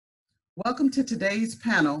Welcome to today's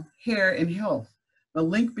panel, Hair and Health, the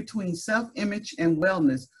link between self-image and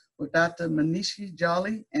wellness with Dr. Meenakshi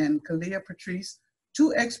Jolly and Kali Patrice,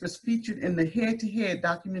 two experts featured in the Head-to-Head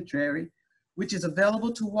documentary, which is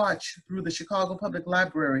available to watch through the Chicago Public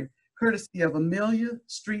Library, courtesy of Amelia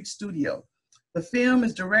Street Studio. The film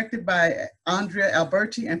is directed by Andrea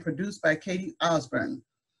Alberti and produced by Katie Osborne.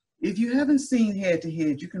 If you haven't seen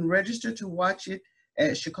Head-to-Head, you can register to watch it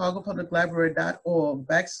at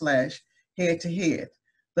chicagopubliclibrary.org/head-to-head.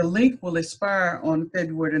 The link will expire on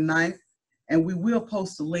February 9th, and we will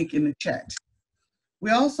post the link in the chat.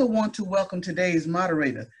 We also want to welcome today's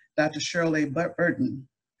moderator, Dr. Cheryl A. Burton.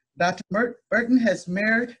 Dr. Burton has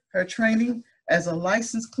married her training as a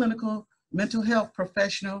licensed clinical mental health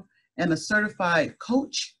professional and a certified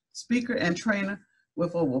coach, speaker, and trainer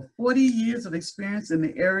with over 40 years of experience in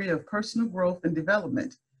the area of personal growth and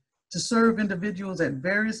development to serve individuals at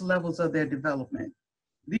various levels of their development.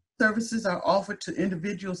 These services are offered to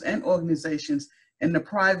individuals and organizations in the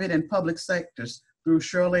private and public sectors through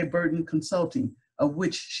Cheryl A. Burton Consulting, of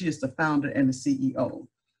which she is the founder and the CEO.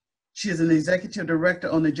 She is an executive director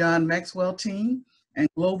on the John Maxwell team and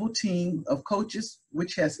global team of coaches,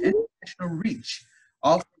 which has international reach,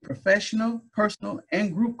 offering professional, personal,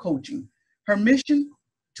 and group coaching. Her mission: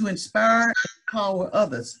 to inspire and empower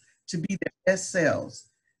others to be their best selves.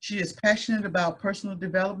 She is passionate about personal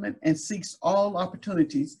development and seeks all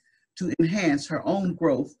opportunities to enhance her own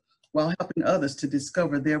growth while helping others to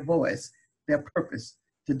discover their voice, their purpose,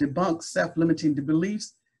 to debunk self-limiting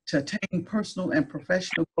beliefs, to attain personal and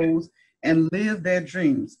professional goals, and live their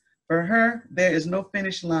dreams. For her, there is no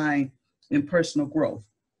finish line in personal growth.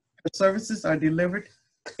 Her services are delivered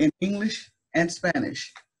in English and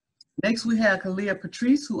Spanish. Next, we have Kali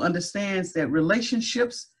Patrice, who understands that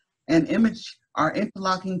relationships and image are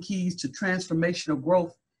interlocking keys to transformational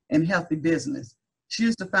growth and healthy business. She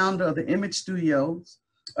is the founder of the Image Studios,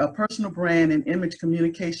 a personal brand and image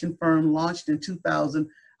communication firm launched in 2000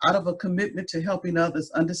 out of a commitment to helping others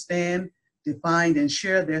understand, define, and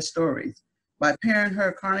share their stories. By pairing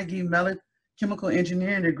her Carnegie Mellon chemical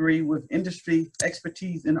engineering degree with industry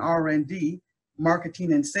expertise in R&D,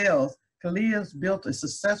 marketing, and sales, Kali has built a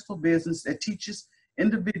successful business that teaches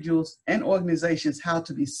individuals and organizations how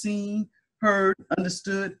to be seen, heard,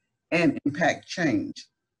 understood, and impact change.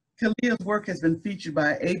 Kalia's work has been featured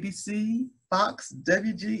by ABC, Fox,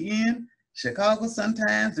 WGN, Chicago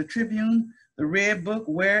Sun-Times, The Tribune, The Red Book,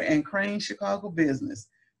 Where, and Crane Chicago Business.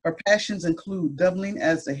 Her passions include doubling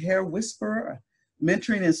as the hair whisperer,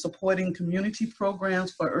 mentoring and supporting community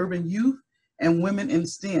programs for urban youth and women in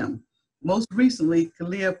STEM. Most recently,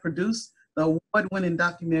 Kalia produced the award-winning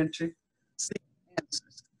documentary,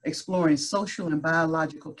 Answers, exploring social and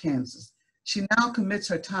biological cancers. She now commits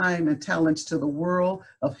her time and talents to the world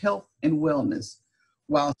of health and wellness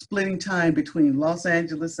while splitting time between Los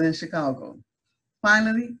Angeles and Chicago.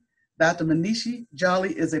 Finally, Dr. Meenakshi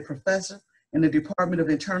Jolly is a professor in the Department of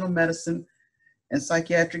Internal Medicine and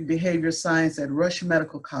Psychiatric Behavior Science at Rush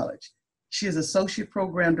Medical College. She is Associate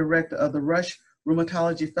Program Director of the Rush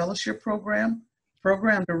Rheumatology Fellowship Program,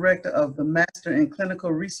 Program Director of the Master in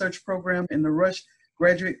Clinical Research Program in the Rush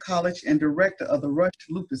Graduate College, and Director of the Rush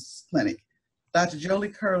Lupus Clinic. Dr. Jolly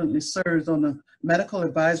currently serves on the Medical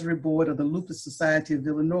Advisory Board of the Lupus Society of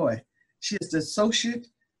Illinois. She is the Associate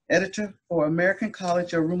Editor for American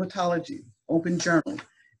College of Rheumatology Open Journal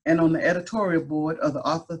and on the editorial board of the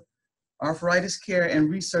Arthritis Care and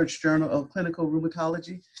Research Journal of Clinical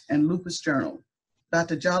Rheumatology and Lupus Journal.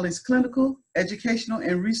 Dr. Jolly's clinical, educational,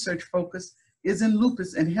 and research focus is in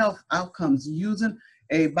lupus and health outcomes using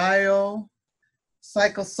a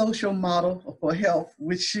biopsychosocial model for health,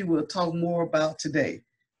 which she will talk more about today.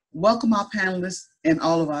 Welcome our panelists and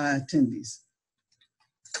all of our attendees.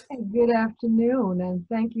 Good afternoon, and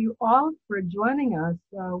thank you all for joining us.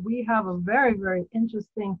 We have a very, very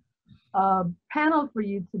interesting panel for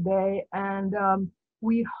you today, and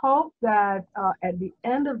we hope that at the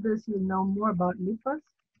end of this, you'll know more about lupus.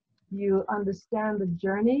 You understand the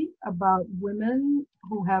journey about women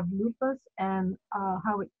who have lupus and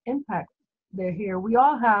how it impacts their hair. We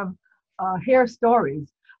all have hair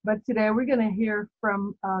stories, but today we're going to hear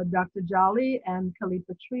from Dr. Jolly and Kali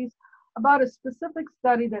Patrice about a specific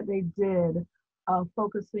study that they did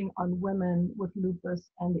focusing on women with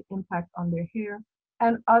lupus and the impact on their hair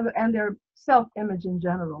and their self-image in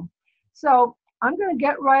general. So I'm going to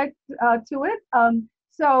get right to it.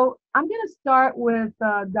 So I'm going to start with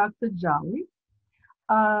Dr. Jolly.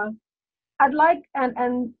 I'd like,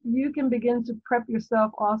 and you can begin to prep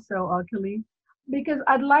yourself also, Kali, because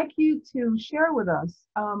I'd like you to share with us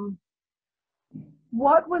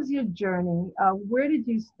what was your journey? Where did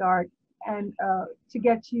you start? to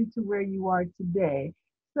get you to where you are today.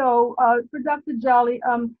 So for Dr. Jolly,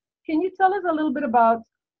 can you tell us a little bit about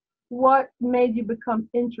what made you become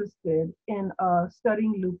interested in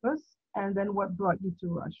studying lupus, and then what brought you to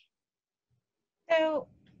Rush? So,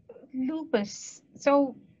 lupus.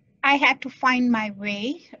 So, I had to find my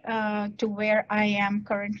way to where I am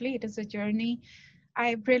currently. It is a journey.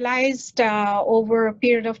 I've realized over a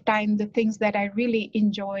period of time the things that I really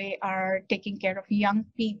enjoy are taking care of young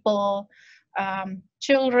people,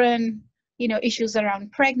 children, issues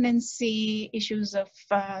around pregnancy, issues of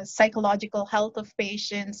psychological health of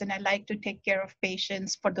patients, and I like to take care of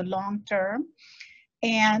patients for the long term.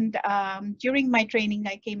 And during my training,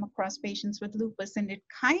 I came across patients with lupus, and it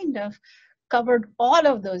kind of covered all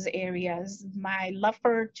of those areas. My love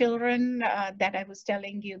for children that I was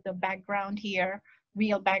telling you, the background here,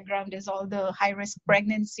 real background is all the high-risk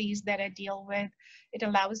pregnancies that I deal with. It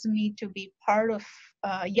allows me to be part of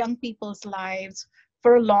young people's lives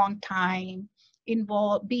for a long time,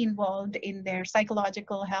 be involved in their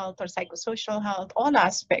psychological health or psychosocial health, all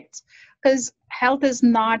aspects, because health is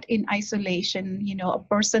not in isolation. A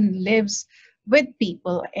person lives with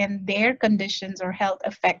people, and their conditions or health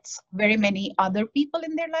affects very many other people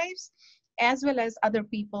in their lives, as well as other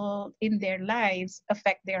people in their lives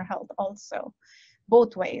affect their health also,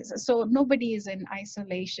 both ways. So nobody is in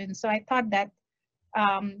isolation. So I thought that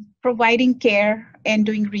providing care and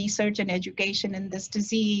doing research and education in this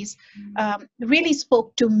disease really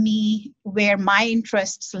spoke to me where my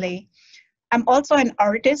interests lay. I'm also an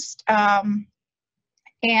artist, so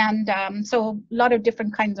a lot of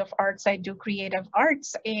different kinds of arts. I do creative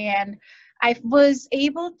arts, and I was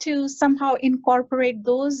able to somehow incorporate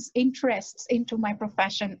those interests into my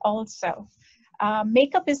profession also.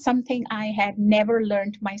 Makeup is something I had never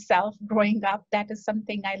learned myself growing up. That is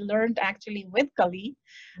something I learned actually with Kali.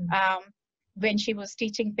 When she was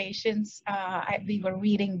teaching patients, we were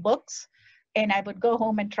reading books, and I would go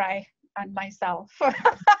home and try on myself.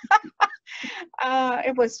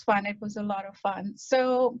 It was fun. It was a lot of fun.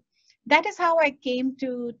 So that is how I came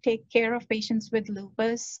to take care of patients with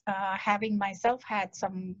lupus, having myself had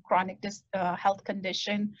some chronic health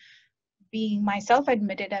condition, being myself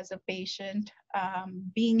admitted as a patient,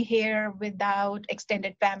 being here without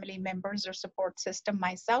extended family members or support system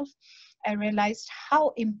myself. I realized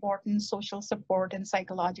how important social support and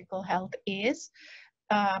psychological health is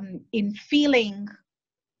in feeling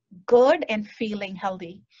good and feeling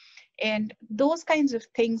healthy. And those kinds of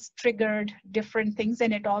things triggered different things,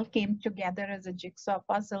 and it all came together as a jigsaw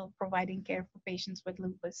puzzle, providing care for patients with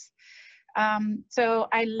lupus. So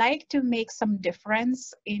I like to make some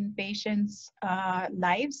difference in patients'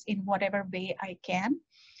 lives in whatever way I can.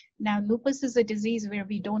 Now, lupus is a disease where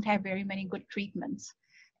we don't have very many good treatments.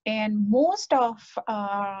 And most of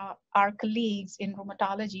our colleagues in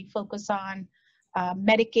rheumatology focus on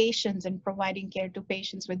medications and providing care to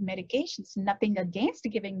patients with medications. Nothing against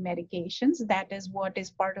giving medications. That is what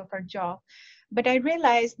is part of our job. But I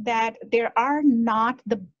realized that there are not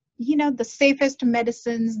the safest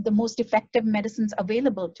medicines, the most effective medicines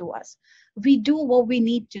available to us. We do what we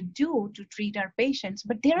need to do to treat our patients,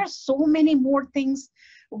 but there are so many more things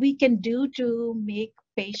we can do to make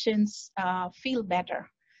patients feel better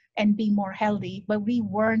and be more healthy, but we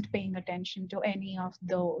weren't paying attention to any of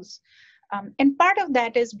those. And part of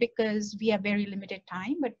that is because we have very limited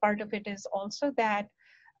time, but part of it is also that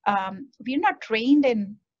we're not trained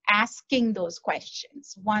in asking those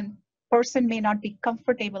questions. One person may not be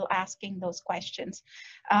comfortable asking those questions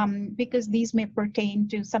because these may pertain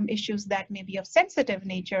to some issues that may be of sensitive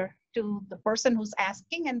nature to the person who's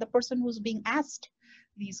asking and the person who's being asked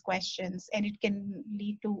these questions, and it can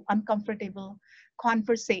lead to uncomfortable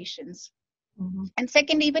conversations. And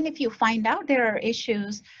second, even if you find out there are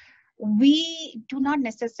issues, we do not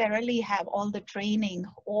necessarily have all the training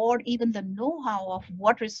or even the know-how of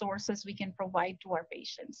what resources we can provide to our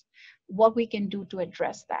patients, what we can do to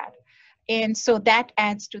address that. And so that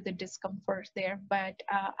adds to the discomfort there. But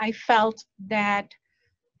I felt that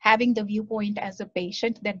having the viewpoint as a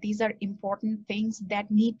patient that these are important things that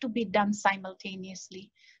need to be done simultaneously.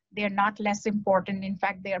 They're not less important. In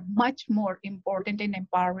fact, they are much more important in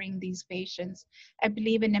empowering these patients. I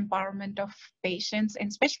believe in empowerment of patients, and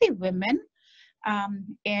especially women.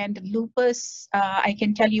 And lupus, I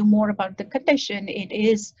can tell you more about the condition. It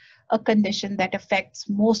is a condition that affects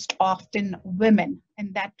most often women,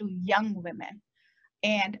 and that to young women.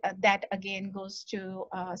 And that again goes to,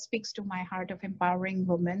 speaks to my heart of empowering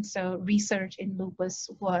women. So research in lupus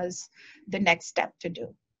was the next step to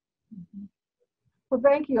do. Well,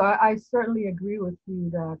 thank you. I certainly agree with you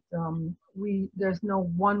that there's no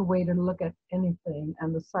one way to look at anything,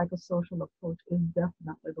 and the psychosocial approach is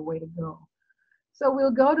definitely the way to go. So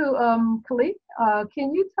we'll go to Kali.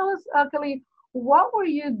 Can you tell us, Kali, what were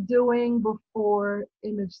you doing before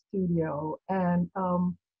Image Studio, and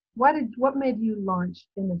what made you launch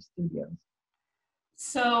Image Studios?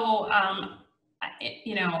 So,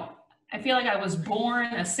 you know, I feel like I was born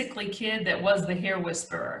a sickly kid that was the hair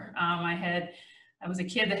whisperer. I was a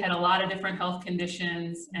kid that had a lot of different health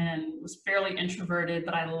conditions and was fairly introverted,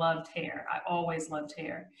 but I loved hair. I always loved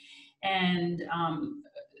hair. And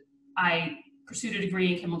I pursued a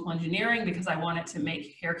degree in chemical engineering because I wanted to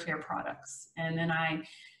make hair care products. And then I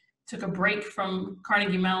took a break from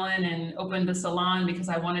Carnegie Mellon and opened a salon because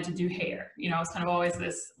I wanted to do hair. You know, it's kind of always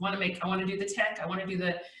this, I want to do the tech, I want to do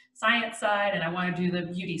the science side, and I want to do the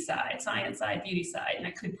beauty side, science side, beauty side. And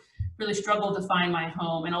I could really struggle to find my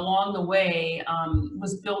home. And along the way,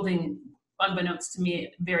 was building, unbeknownst to me,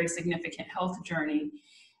 a very significant health journey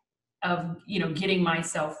of, you know, getting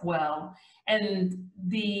myself well. And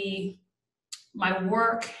my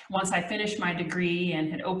work, once I finished my degree and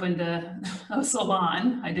had opened a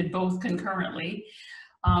salon, I did both concurrently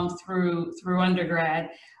through undergrad,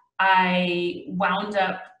 I wound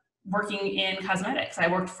up working in cosmetics. I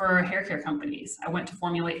worked for hair care companies. I went to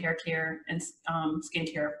formulate hair care and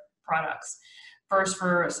skincare products. First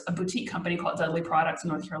for a boutique company called Dudley Products in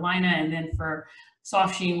North Carolina, and then for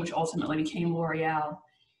Soft Sheen, which ultimately became L'Oreal.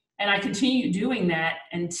 And I continued doing that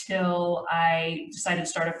until I decided to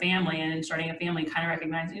start a family, and starting a family kind of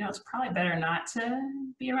recognized, you know, it's probably better not to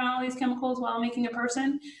be around all these chemicals while making a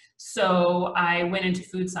person. So I went into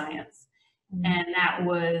food science. And that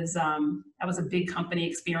was a big company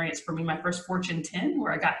experience for me, my first Fortune 10,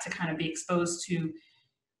 where I got to kind of be exposed to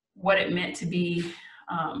what it meant to be,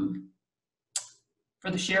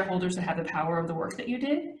 for the shareholders to have the power of the work that you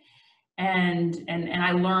did. And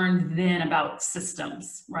I learned then about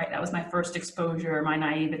systems, right? That was my first exposure, my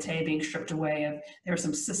naivete being stripped away of, there are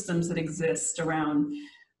some systems that exist around,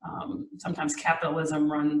 sometimes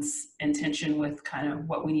capitalism runs in tension with kind of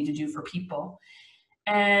what we need to do for people.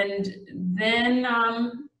 And then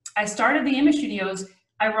I started the Image Studios.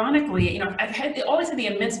 Ironically, you know, I've always had the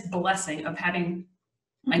immense blessing of having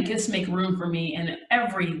my gifts make room for me, and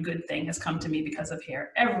every good thing has come to me because of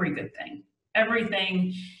hair. Every good thing,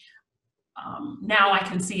 everything. Now I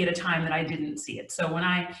can see at a time that I didn't see it. So when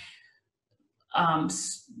I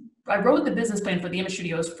wrote the business plan for the Image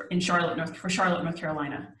Studios for Charlotte, North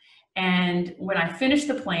Carolina, and when I finished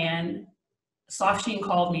the plan, Soft Sheen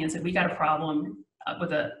called me and said, "We got a problem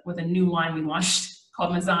with a new line we launched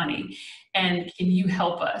called Mazzani, and can you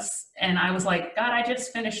help us?" And I was like, "God, I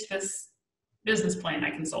just finished this business plan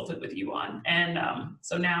I consulted with you on, and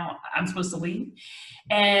so now I'm supposed to leave."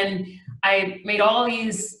 And I made all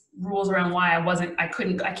these rules around why I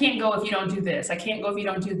can't go if you don't do this, I can't go if you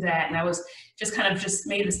don't do that, and I was just kind of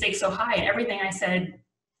made the stakes so high, and everything I said,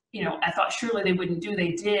 you know, I thought surely they wouldn't do,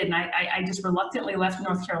 they did, and I just reluctantly left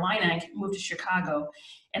North Carolina and moved to Chicago,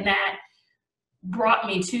 and that brought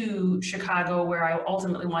me to Chicago, where I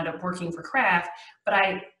ultimately wound up working for Kraft. But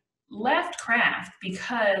I left Kraft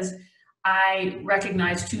because I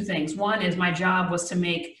recognized two things. One is my job was to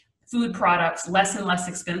make food products less and less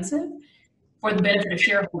expensive for the benefit of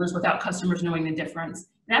shareholders without customers knowing the difference.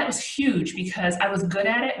 And that was huge because I was good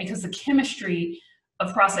at it, because the chemistry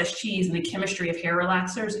of processed cheese and the chemistry of hair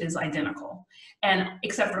relaxers is identical. And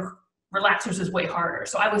except for relaxers is way harder.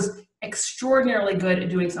 So I was extraordinarily good at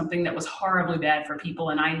doing something that was horribly bad for people,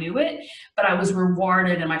 and I knew it, but I was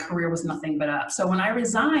rewarded and my career was nothing but up. So when I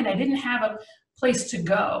resigned, I didn't have a place to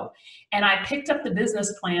go. And I picked up the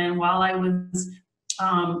business plan while I was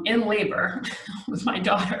in labor with my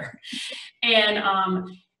daughter,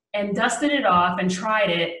 and dusted it off and tried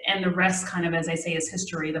it. And the rest, kind of, as I say, is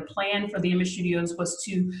history. The plan for the Image Studios was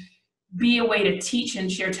to be a way to teach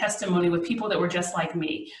and share testimony with people that were just like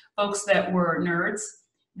me, folks that were nerds,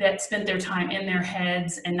 that spent their time in their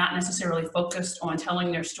heads and not necessarily focused on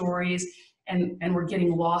telling their stories, and were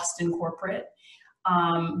getting lost in corporate,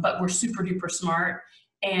 but were super duper smart.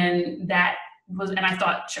 And I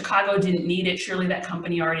thought Chicago didn't need it. Surely that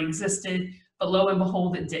company already existed, but lo and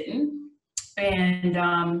behold, it didn't. And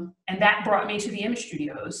that brought me to the Image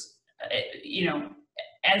Studios, you know,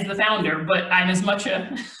 as the founder, but I'm as much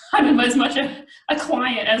a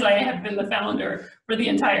client as I have been the founder for the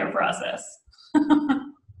entire process.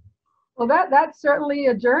 Well, that's certainly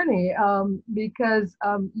a journey, because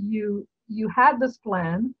you had this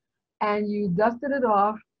plan and you dusted it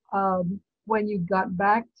off when you got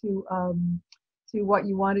back to what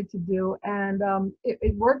you wanted to do, and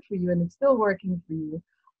it worked for you, and it's still working for you.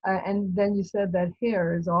 And then you said that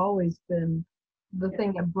hair has always been the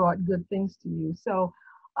thing that brought good things to you. So,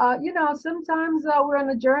 you know, sometimes we're on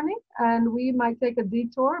a journey and we might take a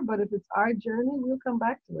detour, but if it's our journey, we'll come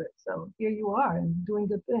back to it. So here you are and doing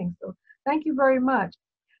good things. So thank you very much.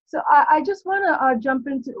 So I just want to jump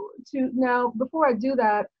into now. Before I do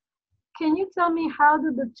that, can you tell me how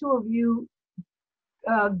did the two of you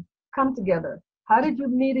uh, come together? How did you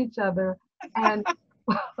meet each other? And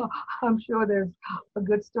I'm sure there's a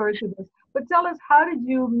good story to this. But tell us, how did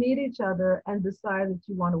you meet each other and decide that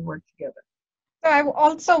you want to work together? So I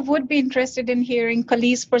also would be interested in hearing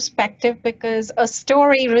Kali's perspective, because a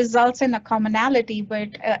story results in a commonality, but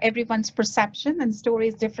everyone's perception and story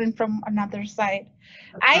is different from another side.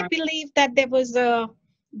 I believe that there was a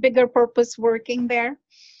bigger purpose working there.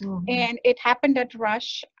 Mhm. And it happened at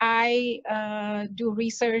Rush. I do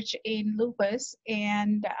research in lupus,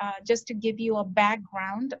 and just to give you a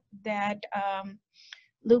background, that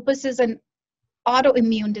lupus is an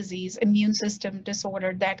autoimmune disease, immune system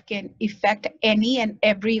disorder that can affect any and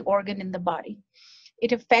every organ in the body.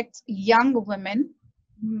 It affects young women,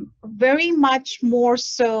 very much more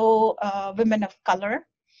so women of color.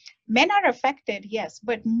 Men are affected, yes,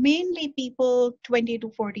 but mainly people 20 to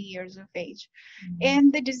 40 years of age.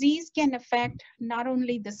 And the disease can affect not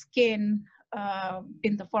only the skin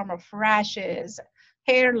in the form of rashes,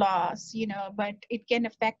 hair loss, you know, but it can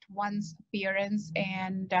affect one's appearance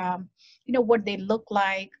and, you know, what they look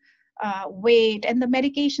like, weight, and the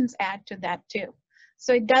medications add to that too.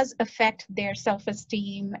 So it does affect their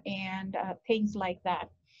self-esteem and things like that.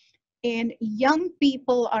 And young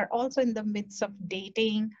people are also in the midst of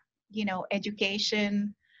dating, you know,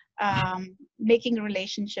 education, making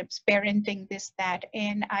relationships, parenting, this, that.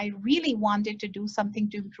 And I really wanted to do something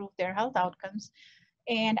to improve their health outcomes.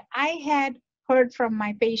 And I had heard from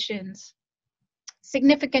my patients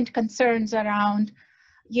significant concerns around,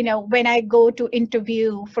 you know, when I go to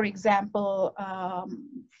interview, for example,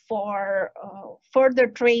 for further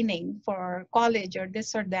training for college or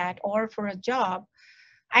this or that, or for a job,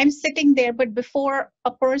 I'm sitting there, but before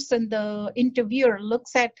a person, the interviewer,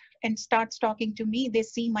 looks at and starts talking to me, they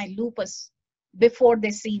see my lupus before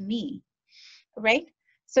they see me, right?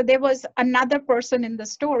 So there was another person in the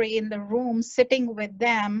story in the room sitting with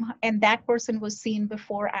them, and that person was seen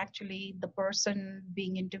before actually the person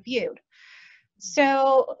being interviewed.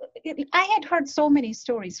 So I had heard so many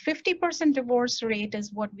stories. 50% divorce rate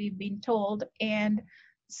is what we've been told, and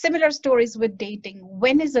similar stories with dating.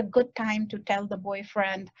 When is a good time to tell the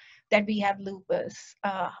boyfriend that we have lupus?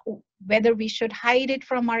 Whether we should hide it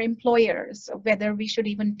from our employers, whether we should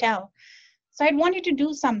even tell. So I wanted to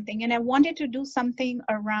do something, and I wanted to do something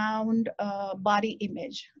around body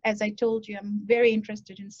image. As I told you, I'm very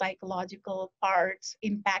interested in psychological parts,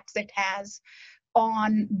 impacts it has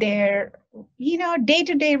on their, you know,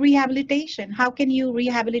 day-to-day rehabilitation. How can you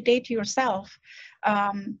rehabilitate yourself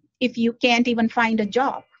if you can't even find a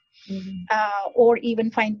job or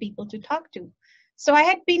even find people to talk to? So I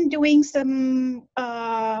had been doing some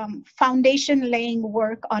foundation laying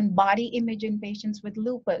work on body image in patients with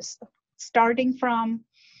lupus, starting from,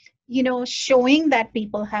 you know, showing that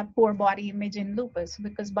people have poor body image in lupus,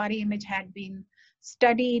 because body image had been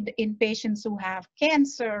studied in patients who have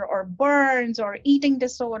cancer or burns or eating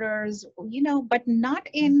disorders, you know, but not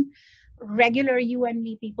in regular you and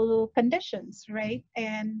me people conditions, right?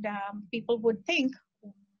 And people would think,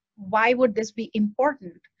 why would this be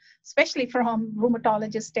important? Especially from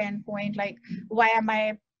rheumatologist standpoint, like, why am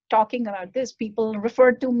I talking about this? People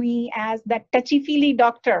refer to me as that touchy-feely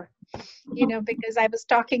doctor, you know, because I was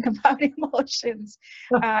talking about emotions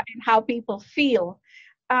and how people feel.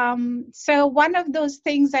 So one of those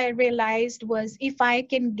things I realized was, if I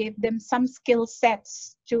can give them some skill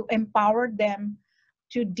sets to empower them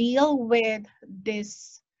to deal with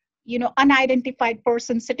this, you know, unidentified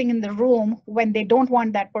person sitting in the room when they don't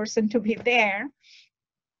want that person to be there,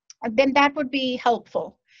 then that would be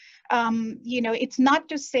helpful. You know, it's not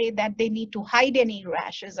to say that they need to hide any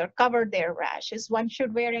rashes or cover their rashes. One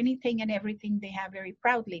should wear anything and everything they have very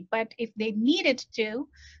proudly. But if they needed to,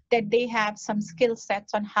 that they have some skill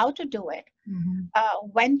sets on how to do it,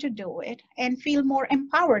 when to do it, and feel more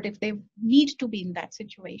empowered if they need to be in that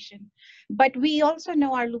situation. But we also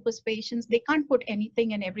know our lupus patients, they can't put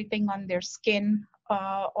anything and everything on their skin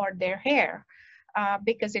or their hair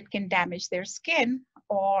because it can damage their skin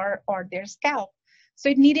or their scalp. So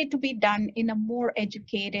it needed to be done in a more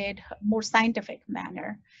educated, more scientific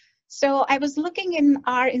manner. So I was looking in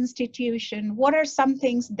our institution, what are some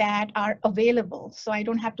things that are available so I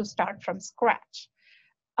don't have to start from scratch?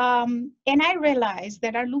 And I realized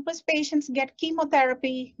that our lupus patients get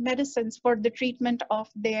chemotherapy medicines for the treatment of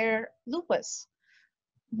their lupus.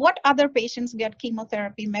 what other patients get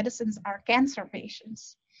chemotherapy medicines are cancer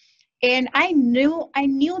patients. And I knew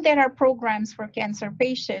there are programs for cancer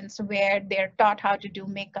patients where they're taught how to do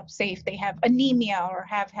makeup safe. They have anemia or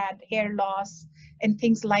have had hair loss and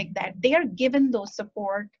things like that. They are given those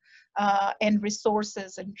support and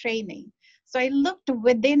resources and training. So I looked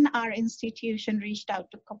within our institution, reached out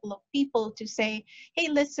to a couple of people to say, hey,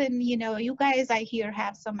 listen, you guys, I hear,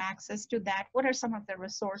 have some access to that. What are some of the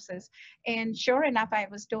resources? And sure enough, I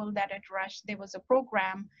was told that at Rush, there was a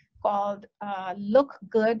program called Look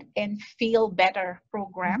Good and Feel Better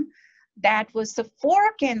program that was for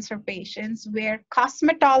cancer patients, where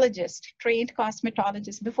cosmetologists, trained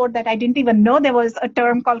cosmetologists, before that I didn't even know there was a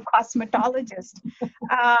term called cosmetologist,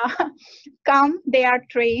 come, they are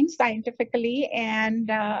trained scientifically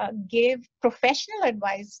and give professional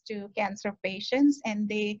advice to cancer patients, and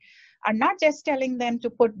they are not just telling them to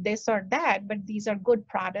put this or that, but these are good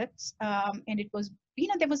products. And it was,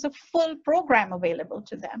 there was a full program available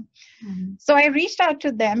to them. Mm-hmm. So I reached out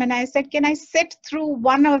to them and I said, can I sit through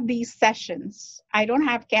one of these sessions? I don't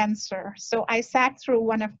have cancer. So I sat through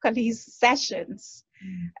one of Kali's sessions.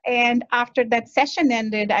 Mm-hmm. And after that session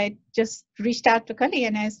ended, I just reached out to Kali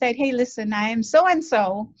and I said, hey, listen, I am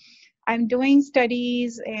so-and-so. I'm doing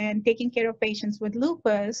studies and taking care of patients with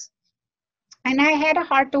lupus. And I had a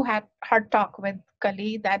heart talk with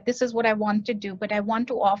Kali that this is what I want to do, but I want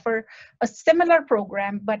to offer a similar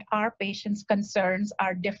program, but our patients' concerns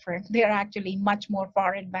are different. They're actually much more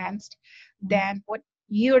far advanced than what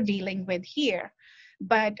you're dealing with here.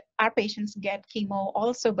 But our patients get chemo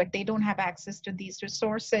also, but they don't have access to these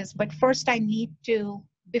resources. But first I need to,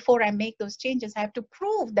 before I make those changes, I have to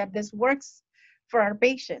prove that this works for our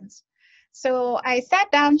patients. So I sat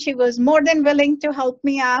down, she was more than willing to help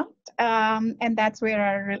me out. And that's where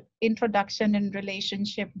our introduction and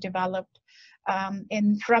relationship developed.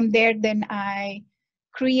 And from there, then I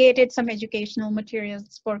created some educational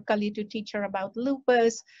materials for Kali to teach her about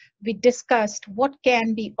lupus. We discussed what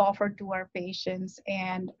can be offered to our patients,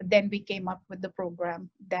 and then we came up with the program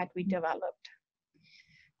that we developed.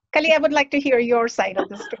 Kali, I would like to hear your side of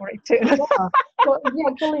the story too.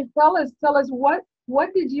 Kali, tell us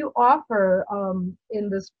what did you offer in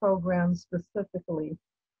this program specifically?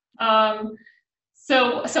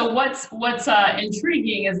 So what's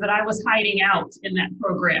intriguing is that I was hiding out in that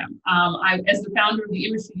program. As the founder of the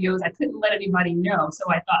image studios, I couldn't let anybody know, so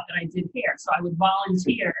I thought that I did hair. So I would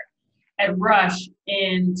volunteer at Rush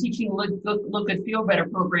in teaching Look Good, Feel Better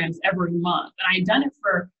programs every month, and I had done it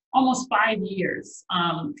for almost 5 years.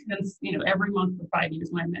 Since every month for 5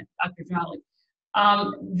 years when I met Dr. Jolly.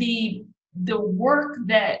 The work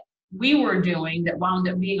that we were doing that wound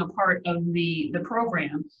up being a part of the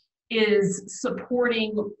program is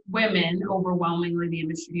supporting women, overwhelmingly the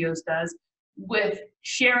image studios does, with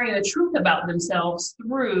sharing the truth about themselves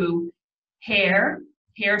through hairstyling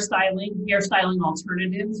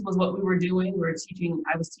alternatives was what we were doing.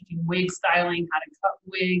 I was teaching wig styling, how to cut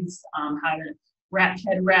wigs, how to wrap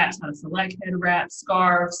head wraps, how to select head wraps,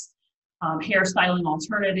 scarves, hairstyling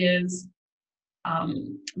alternatives,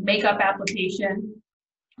 makeup application,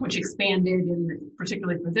 which expanded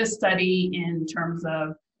particularly for this study in terms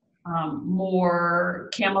of more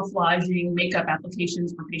camouflaging makeup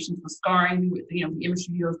applications for patients with scarring. The image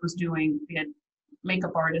studios was doing, we had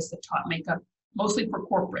makeup artists that taught makeup mostly for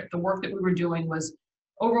corporate. The work that we were doing was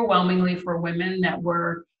overwhelmingly for women that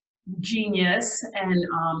were genius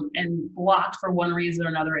and blocked for one reason or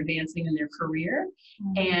another advancing in their career.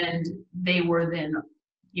 Mm-hmm. And they were then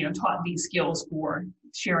taught these skills for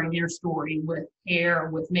sharing their story with hair,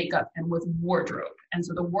 with makeup, and with wardrobe. And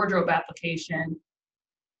so the wardrobe application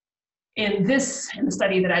in the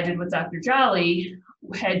study that I did with Dr. Jolly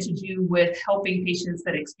had to do with helping patients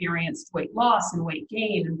that experienced weight loss and weight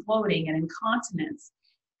gain and bloating and incontinence,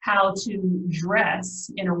 how to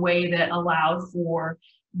dress in a way that allowed for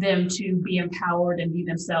them to be empowered and be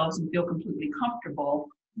themselves and feel completely comfortable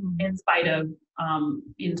in spite of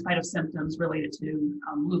symptoms related to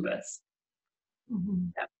lupus. Mm-hmm.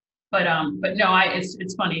 Yeah. But no,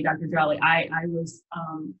 it's funny, Dr. Jolly. I was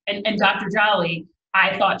and Dr. Jolly,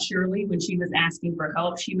 I thought surely when she was asking for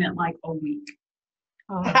help, she meant like a week.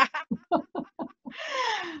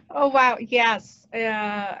 Oh wow, yes,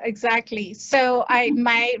 exactly. So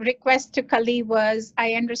my request to Kali was,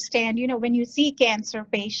 I understand, when you see cancer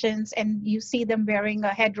patients and you see them wearing a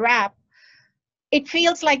head wrap, it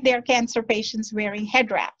feels like they're cancer patients wearing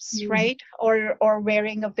head wraps, right? Or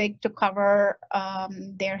wearing a wig to cover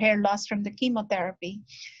their hair loss from the chemotherapy.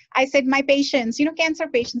 I said, my patients, you know, cancer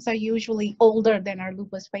patients are usually older than our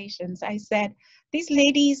lupus patients. I said, these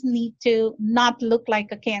ladies need to not look like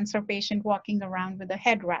a cancer patient walking around with a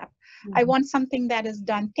head wrap. I want something that is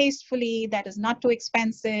done tastefully, that is not too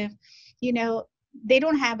expensive. You know, they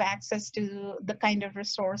don't have access to the kind of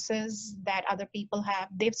resources that other people have.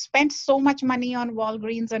 They've spent so much money on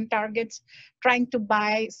Walgreens and Targets trying to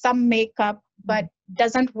buy some makeup, but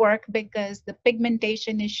doesn't work because the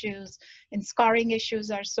pigmentation issues and scarring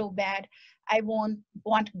issues are so bad. I want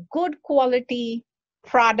good quality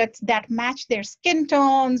products that match their skin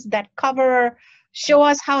tones, that cover, show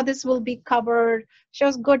us how this will be covered, show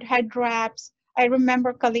us good head wraps. I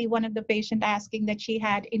remember Kali, one of the patients, asking that she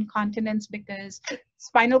had incontinence because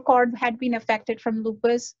spinal cord had been affected from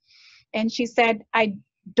lupus. And she said, I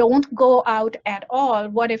don't go out at all.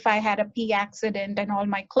 What if I had a pee accident and all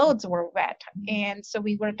my clothes were wet? And so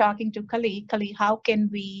we were talking to Kali, how can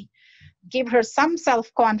we give her some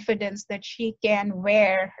self-confidence that she can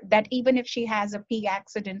wear, that even if she has a pee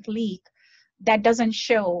accident leak, that doesn't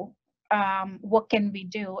show. What can we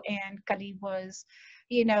do? And Kali was,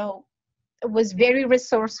 you know, was very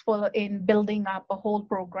resourceful in building up a whole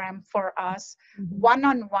program for us,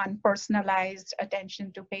 one-on-one personalized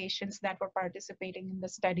attention to patients that were participating in the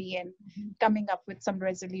study and coming up with some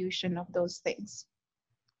resolution of those things.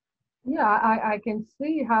 Yeah, I can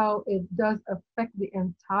see how it does affect the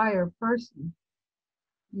entire person,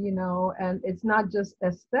 you know, and it's not just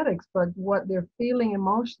aesthetics, but what they're feeling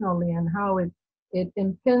emotionally and how it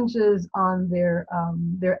impinges on their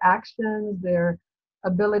actions, their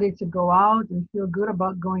ability to go out and feel good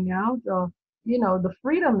about going out, or, you know, the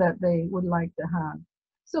freedom that they would like to have.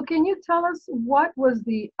 So can you tell us what was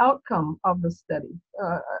the outcome of the study?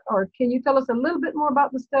 Or can you tell us a little bit more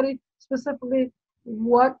about the study, specifically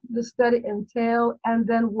what the study entailed, and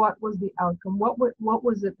then what was the outcome? What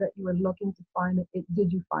was it that you were looking to find?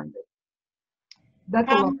 Did you find it? That's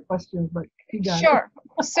a lot of questions, but you got it. Sure.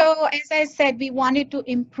 So as I said, we wanted to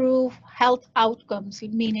improve health outcomes,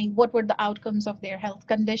 meaning what were the outcomes of their health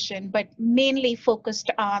condition, but mainly focused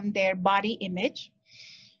on their body image.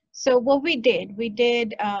 So what we did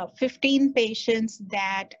 15 patients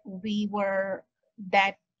that were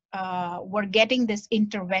getting this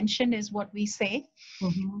intervention, is what we say,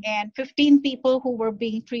 and 15 people who were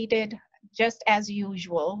being treated just as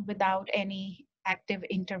usual without any active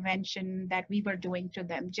intervention that we were doing to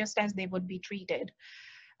them, just as they would be treated.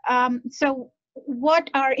 So what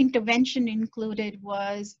our intervention included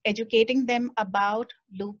was educating them about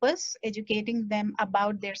lupus, educating them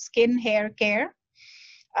about their skin hair care,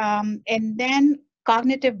 and then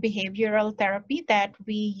cognitive behavioral therapy that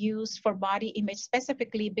we use for body image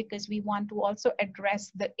specifically because we want to also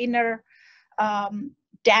address the inner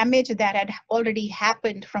damage that had already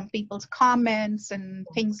happened from people's comments and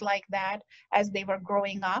things like that as they were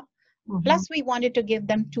growing up. Plus, we wanted to give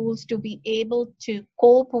them tools to be able to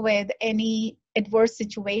cope with any adverse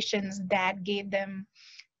situations that gave them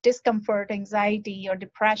discomfort, anxiety, or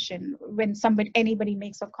depression when anybody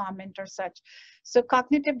makes a comment or such. So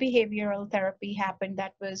cognitive behavioral therapy happened.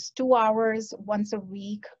 That was 2 hours once a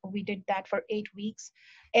week. We did that for 8 weeks.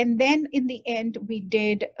 And then in the end, we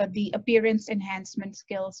did the appearance enhancement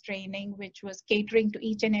skills training, which was catering to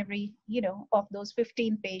each and every, you know, of those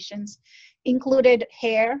 15 patients, included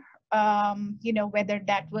hair, you know, whether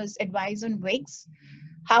that was advice on wigs,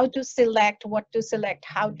 how to select, what to select,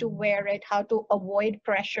 how to wear it, how to avoid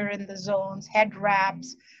pressure in the zones, head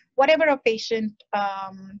wraps, whatever a patient,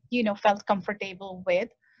 you know, felt comfortable with,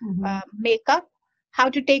 makeup, how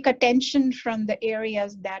to take attention from the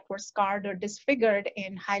areas that were scarred or disfigured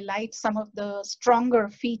and highlight some of the stronger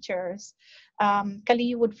features. Kali,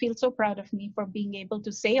 you would feel so proud of me for being able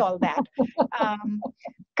to say all that.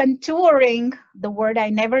 Contouring, the word I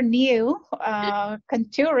never knew,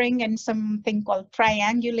 contouring and something called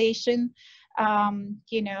triangulation.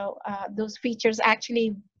 You know, those features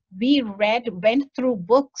actually we went through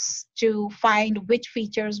books to find which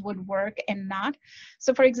features would work and not.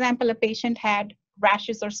 So for example, a patient had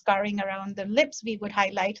rashes or scarring around the lips, we would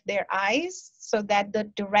highlight their eyes so that the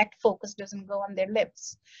direct focus doesn't go on their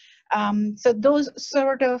lips. So those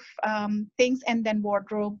sort of things, and then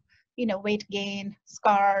wardrobe, you know, weight gain,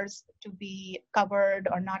 scars to be covered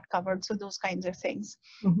or not covered. So those kinds of things.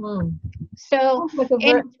 So it's a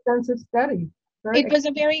very extensive study. It was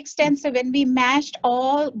a very extensive, and we matched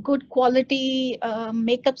all good quality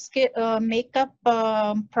makeup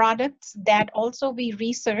products that also we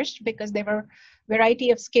researched because there were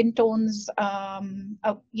variety of skin tones,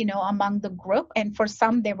 you know, among the group. And for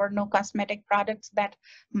some, there were no cosmetic products that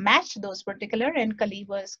matched those particular. And Kali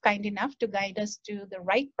was kind enough to guide us to the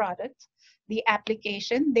right products, the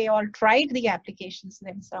application. They all tried the applications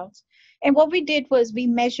themselves. And what we did was we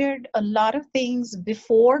measured a lot of things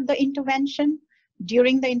before the intervention,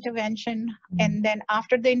 during the intervention, and then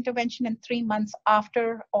after the intervention, and 3 months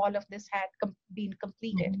after all of this had been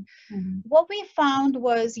completed. What we found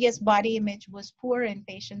was, yes, body image was poor in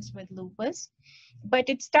patients with lupus, but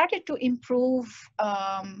it started to improve,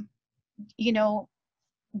 you know,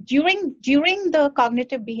 during the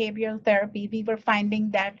cognitive behavioral therapy. We were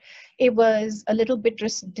finding that it was a little bit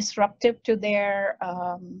disruptive to their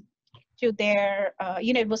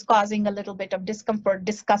you know, it was causing a little bit of discomfort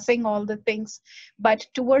discussing all the things. But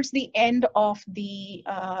towards the end of the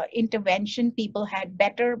intervention, people had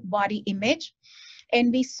better body image.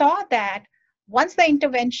 And we saw that once the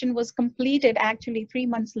intervention was completed, actually 3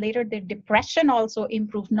 months later, their depression also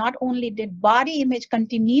improved. Not only did body image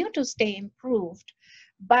continue to stay improved,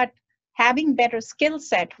 but having better skill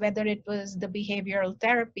set, whether it was the behavioral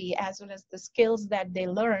therapy as well as the skills that they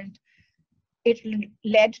learned, it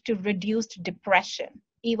led to reduced depression,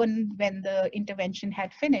 even when the intervention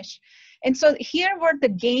had finished. And so here were the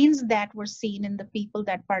gains that were seen in the people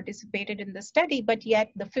that participated in the study, but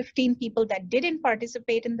yet the 15 people that didn't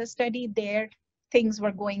participate in the study, their things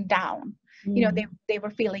were going down. You know, they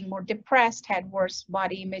were feeling more depressed, had worse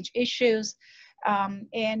body image issues.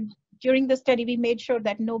 And during the study, we made sure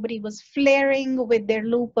that nobody was flaring with their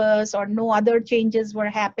lupus or no other changes were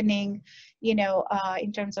happening, you know,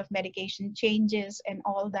 in terms of medication changes and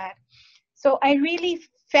all that. So I really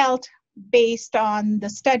felt, based on the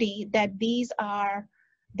study, that these are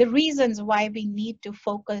the reasons why we need to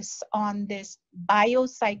focus on this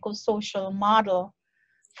biopsychosocial model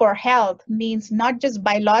for health. Means not just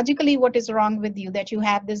biologically what is wrong with you, that you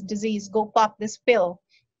have this disease, go pop this pill.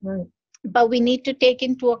 Right. But we need to take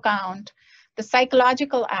into account the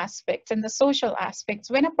psychological aspects and the social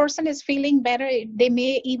aspects. When a person is feeling better, they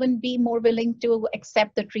may even be more willing to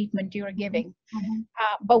accept the treatment you're giving.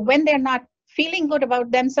 But when they're not feeling good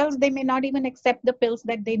about themselves, they may not even accept the pills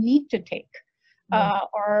that they need to take,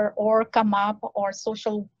 or come up, or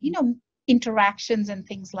social, you know, interactions and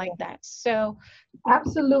things like that. So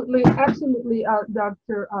absolutely,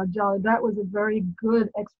 Dr. Jolly, that was a very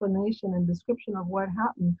good explanation and description of what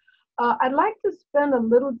happened. I'd like to spend a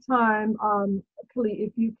little time, Kali,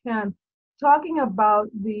 if you can, talking about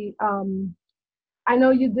the, I know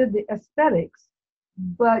you did the aesthetics,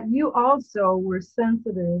 but you also were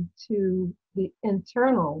sensitive to the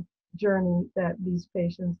internal journey that these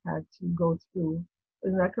patients had to go through.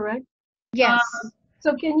 Is that correct? yes.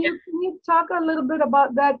 So can you talk a little bit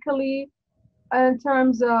about that, Kali, in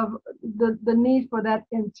terms of the need for that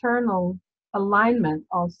internal alignment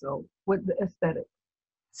also with the aesthetic?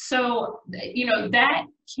 So, you know, that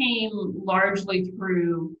came largely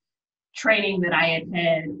through training that I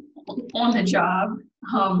had on the job,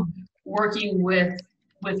 working with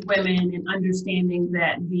women and understanding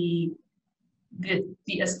that the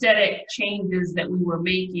aesthetic changes that we were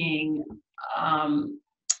making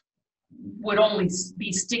would only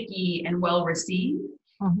be sticky and well received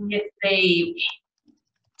if they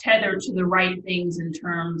tethered to the right things in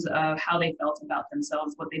terms of how they felt about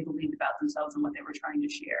themselves, what they believed about themselves, and what they were trying to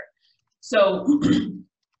share. So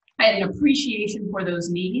I had an appreciation for those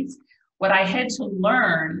needs. What I had to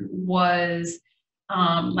learn was,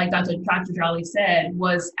 like Dr. Jolly said,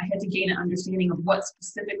 was I had to gain an understanding of what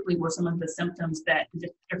specifically were some of the symptoms that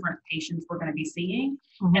different patients were going to be seeing.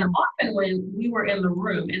 And often when we were in the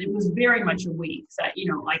room, and it was very much a we, so,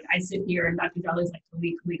 you know, like I sit here and Dr. Jolly's like,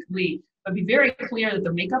 Kali, but be very clear that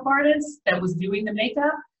the makeup artist that was doing the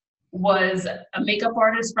makeup was a makeup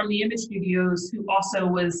artist from the image studios who also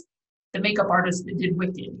was the makeup artist that did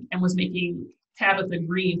Wicked and was making Tabitha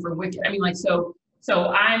Green for Wicked. I mean, like, so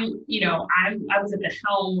I'm, you know, I was at the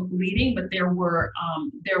helm leading, but there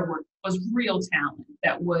was real talent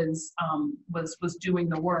that was doing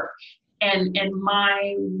the work. And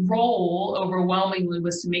my role overwhelmingly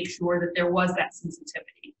was to make sure that there was that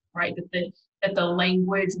sensitivity, right? That the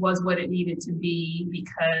language was what it needed to be,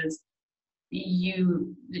 because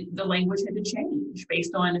the language had to change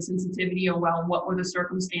based on a sensitivity around what were the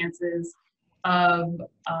circumstances of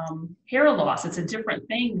hair loss. It's a different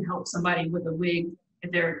thing to help somebody with a wig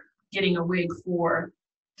if they're getting a wig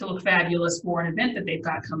to look fabulous for an event that they've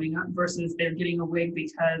got coming up, versus they're getting a wig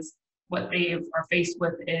because what they are faced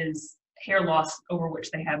with is hair loss over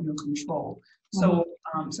which they have no control. So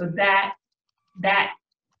that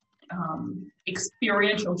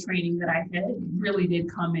experiential training that I had really did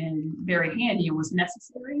come in very handy and was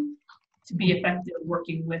necessary. to be effective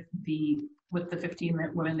working with the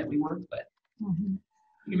 15 women that we worked with. Mm-hmm.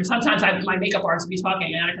 You know, sometimes my makeup artist would be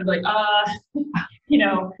talking and I could be like, you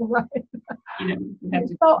know, Right. you know, you have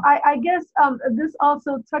to. So I guess this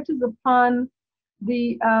also touches upon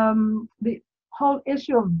the whole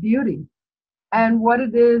issue of beauty and what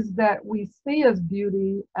it is that we see as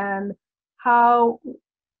beauty and how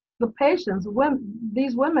the patients,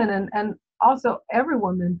 these women and also every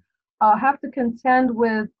woman have to contend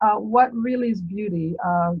with what really is beauty.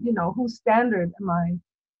 You know, whose standard am I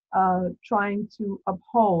trying to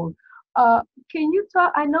uphold? Can you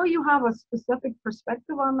talk? I know you have a specific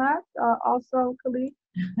perspective on that also, Kali.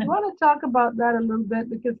 You want to talk about that a little bit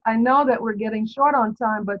because I know that we're getting short on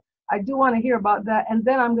time, but I do want to hear about that. And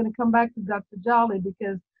then I'm going to come back to Dr. Jolly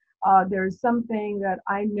because there is something that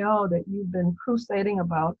I know that you've been crusading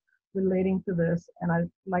about relating to this, and I'd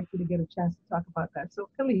like you to get a chance to talk about that. So,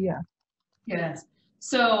 Kali, yeah. Yes.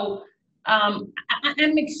 So I'm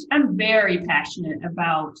very passionate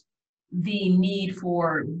about the need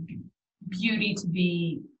for beauty to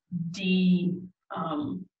be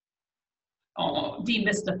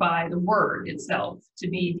demystify the word itself, to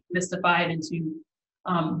be demystified and to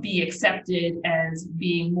be accepted as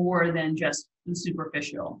being more than just the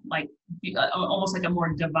superficial, like almost like a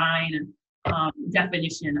more divine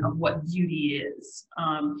definition of what beauty is.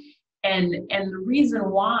 And the reason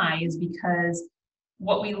why is because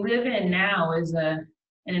what we live in now is an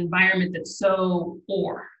environment that's so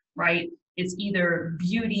right? It's either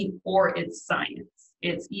beauty or it's science.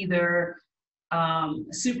 It's either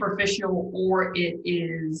superficial or it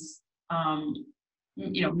is,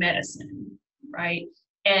 you know, medicine, right?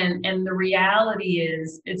 And the reality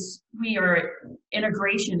is,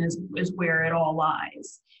 integration is where it all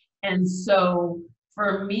lies. And so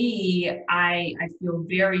for me, I feel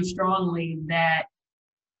very strongly that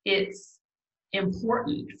it's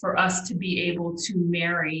important for us to be able to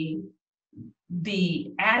marry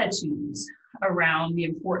the attitudes around the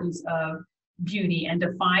importance of beauty and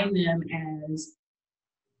define them as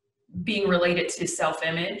being related to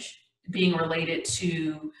self-image, being related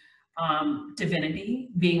to divinity,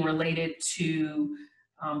 being related to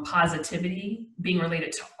positivity, being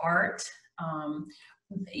related to art. And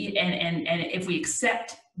if we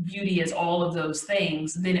accept beauty as all of those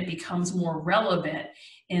things, then it becomes more relevant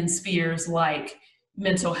in spheres like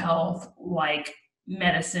mental health, like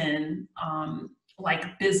medicine,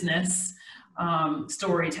 like business,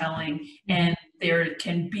 storytelling, and there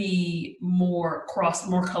can be more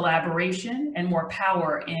collaboration and more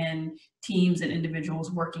power in teams and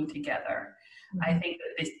individuals working together. I think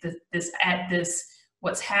that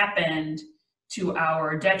what's happened to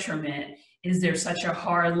our detriment is there's such a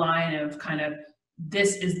hard line of kind of,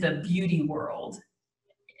 this is the beauty world.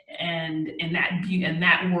 And in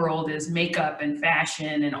that world is makeup and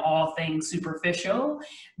fashion and all things superficial,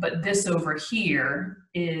 but this over here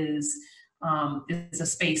is a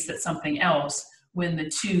space that's something else, when the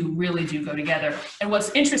two really do go together. And what's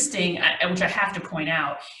interesting, which I have to point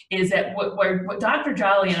out, is that what Dr.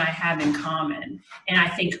 Jolly and I have in common, and I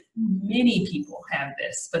think many people have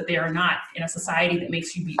this, but they are not in a society that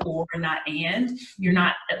makes you be or not and, you're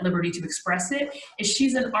not at liberty to express it, is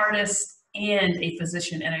she's an artist and a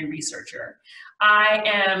physician and a researcher. I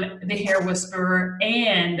am the hair whisperer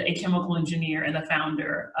and a chemical engineer and the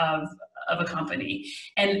founder of a company.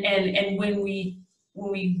 And when we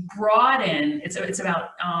broaden, it's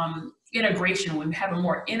about integration. When we have a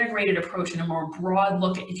more integrated approach and a more broad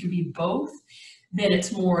look at it can be both, then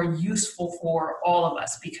it's more useful for all of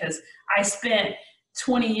us. Because I spent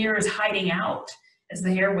 20 years hiding out as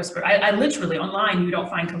the hair whisperer. I literally, online, you don't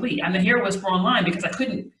find Kali. I'm the hair whisperer online because I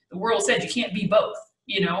couldn't. The world said you can't be both,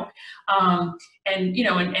 you know?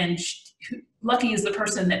 Lucky is the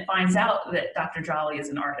person that finds out that Dr. Jolly is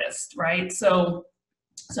an artist, right? So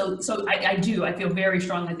I feel very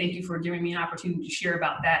strongly, thank you for giving me an opportunity to share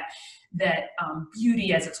about that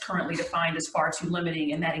beauty as it's currently defined is far too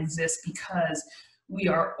limiting, and that exists because we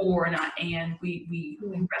are or not and, we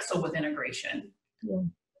wrestle with integration. Yeah.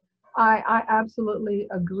 I absolutely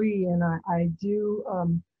agree, and I do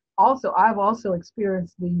I've also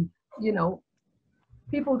experienced the, you know,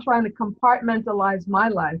 people trying to compartmentalize my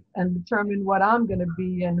life and determine what I'm going to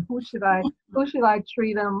be and who should I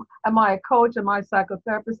treat them. Am I a coach? Am I a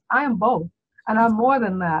psychotherapist? I am both, and I'm more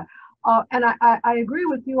than that. And I agree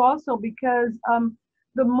with you also, because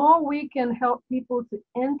the more we can help people to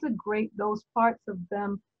integrate those parts of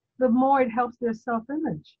them, the more it helps their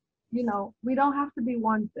self-image. You know, we don't have to be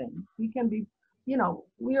one thing. We can be, you know,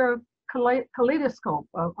 we are a kaleidoscope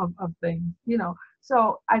of things, you know.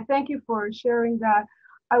 So I thank you for sharing that.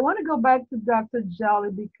 I want to go back to Dr.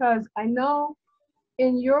 Jolly, because I know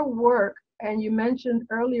in your work, and you mentioned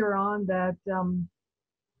earlier on that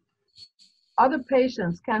other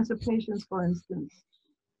patients, cancer patients, for instance,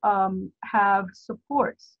 have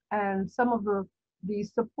supports, and some of the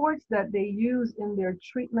supports that they use in their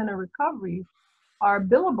treatment and recovery are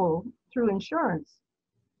billable through insurance.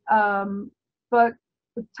 But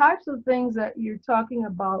the types of things that you're talking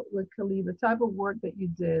about with Kali, the type of work that you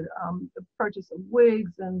did, the purchase of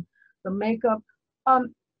wigs and the makeup,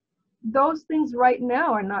 those things right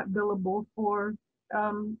now are not billable for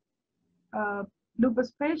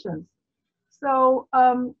lupus patients. So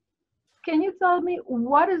can you tell me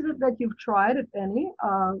what is it that you've tried, if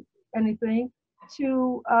anything,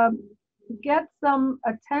 to get some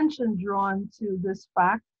attention drawn to this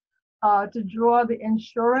fact, to draw the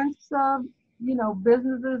insurance,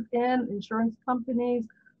 businesses in, insurance companies,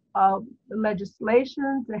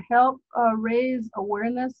 legislation to help raise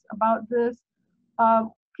awareness about this?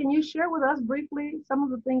 Can you share with us briefly some of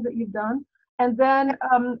the things that you've done? And then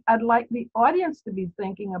I'd like the audience to be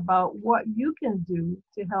thinking about what you can do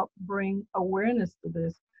to help bring awareness to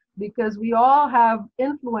this, because we all have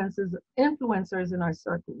influencers in our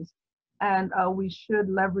circles, and we should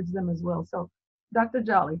leverage them as well. So, Dr.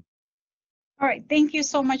 Jolly. All right, thank you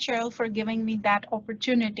so much, Cheryl, for giving me that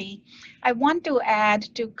opportunity. I want to add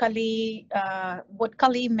to Kali, what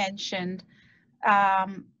Kali mentioned,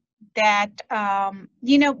 that,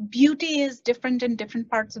 beauty is different in different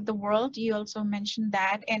parts of the world. You also mentioned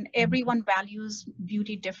that, and everyone values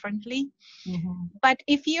beauty differently. Mm-hmm. But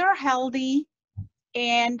if you're healthy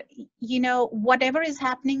and, whatever is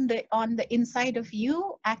happening on the inside of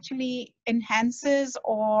you actually enhances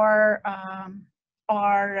or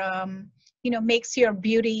makes your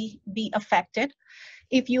beauty be affected.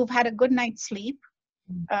 If you've had a good night's sleep,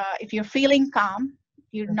 if you're feeling calm,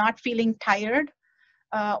 you're not feeling tired,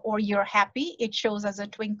 or you're happy, it shows as a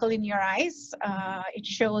twinkle in your eyes. It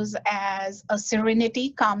shows as a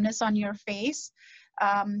serenity, calmness on your face.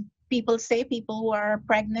 People say people who are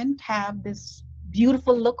pregnant have this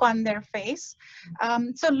beautiful look on their face.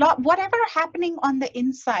 Whatever happening on the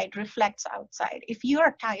inside reflects outside. If you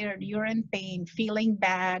are tired, you're in pain, feeling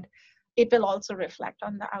bad, it will also reflect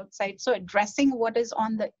on the outside. So addressing what is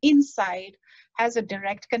on the inside has a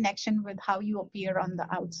direct connection with how you appear on the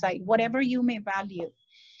outside, whatever you may value,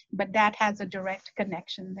 but that has a direct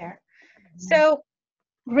connection there. Mm-hmm. So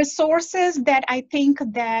resources that I think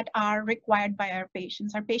that are required by our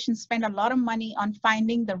patients spend a lot of money on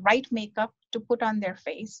finding the right makeup to put on their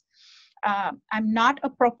face. I'm not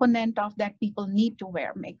a proponent of that people need to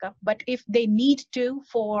wear makeup, but if they need to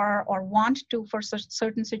or want to for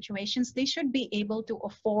certain situations, they should be able to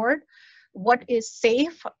afford what is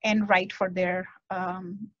safe and right for their,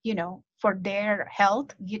 for their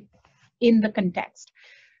health in the context.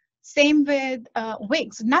 Same with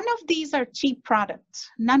wigs. None of these are cheap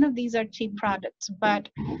products. But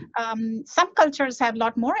some cultures have a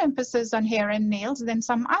lot more emphasis on hair and nails than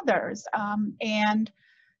some others.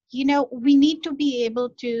 We need to be able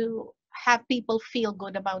to have people feel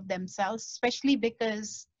good about themselves, especially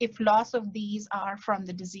because if loss of these are from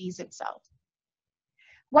the disease itself.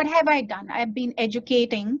 What have I done? I've been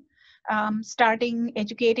educating, starting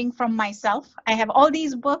educating from myself. I have all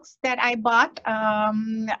these books that I bought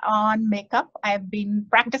on makeup. I've been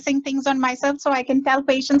practicing things on myself so I can tell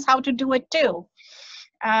patients how to do it too,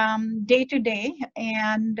 day to day.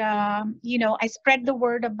 And, I spread the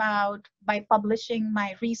word by publishing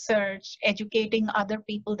my research, educating other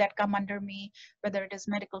people that come under me, whether it is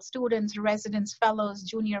medical students, residents, fellows,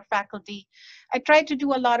 junior faculty. I try to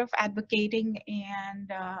do a lot of advocating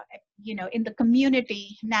and, in the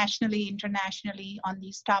community, nationally, internationally on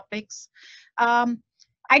these topics.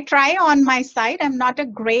 I try on my side. I'm not a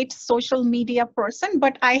great social media person,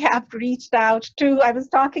 but I have reached out to, I was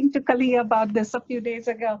talking to Kali about this a few days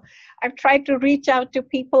ago. I've tried to reach out to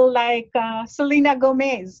people like Selena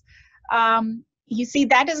Gomez. You see,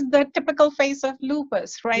 that is the typical face of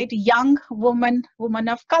lupus, right? Young woman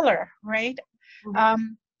of color, right?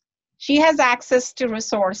 Mm-hmm. She has access to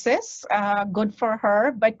resources, good for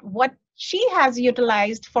her, but what she has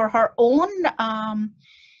utilized for her own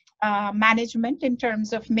management in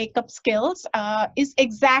terms of makeup skills is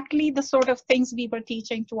exactly the sort of things we were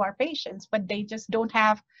teaching to our patients, but they just don't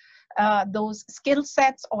have those skill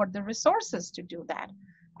sets or the resources to do that.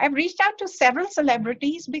 I've reached out to several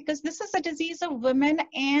celebrities because this is a disease of women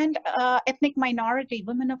and ethnic minority,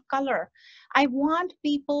 women of color. I want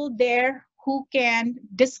people there who can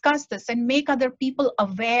discuss this and make other people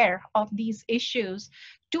aware of these issues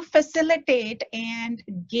to facilitate and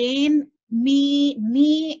gain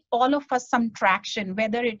all of us some traction,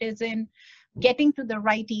 whether it is in getting to the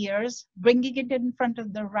right ears, bringing it in front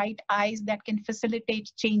of the right eyes that can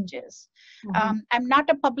facilitate changes. I'm not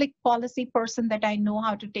a public policy person that I know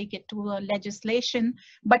how to take it to a legislation,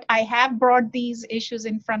 but I have brought these issues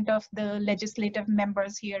in front of the legislative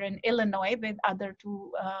members here in Illinois with other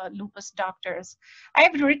two lupus doctors.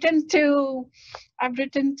 I've written to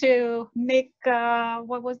Nick,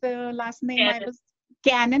 what was the last name?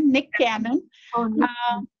 Nick Cannon. Oh, no.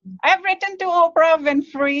 I've written to Oprah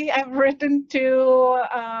Winfrey. I've written to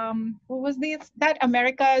who was that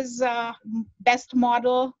America's best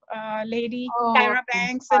model lady, Tyra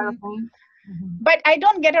Banks, but I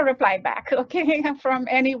don't get a reply back, okay, from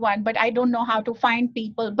anyone. But I don't know how to find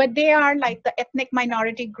people. But they are like the ethnic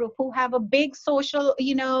minority group who have a big social,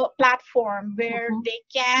 platform where they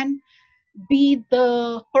can be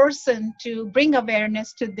the person to bring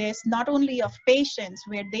awareness to this, not only of patients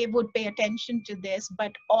where they would pay attention to this,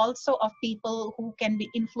 but also of people who can be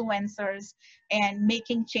influencers and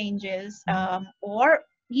making changes, or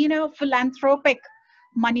philanthropic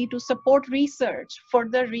money to support research,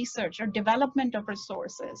 further research or development of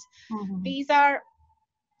resources. These are,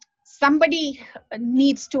 somebody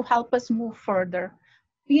needs to help us move further.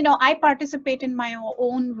 I participate in my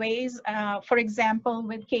own ways, for example,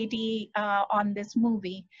 with Katie on this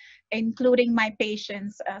movie, including my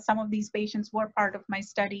patients. Some of these patients were part of my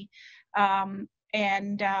study.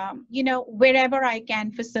 Wherever I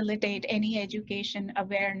can facilitate any education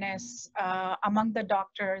awareness among the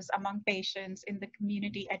doctors, among patients in the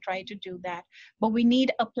community, I try to do that. But we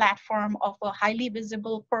need a platform of a highly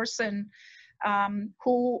visible person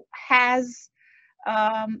who has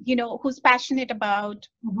who's passionate about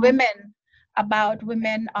women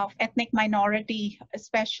of ethnic minority,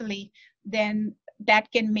 especially, then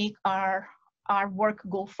that can make our work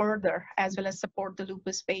go further, as well as support the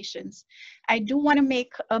lupus patients. I do want to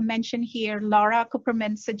make a mention here. Laura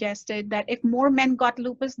Kupperman suggested that if more men got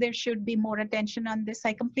lupus, there should be more attention on this.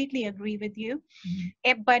 I completely agree with you.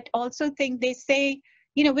 But also think, they say,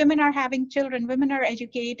 women are having children, women are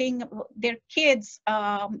educating their kids,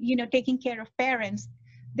 taking care of parents.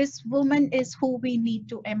 This woman is who we need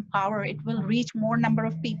to empower. It will reach more number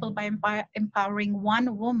of people by empowering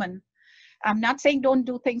one woman. I'm not saying don't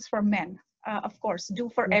do things for men. Of course, do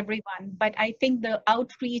for everyone. But I think the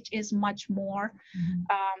outreach is much more.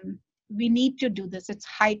 We need to do this. It's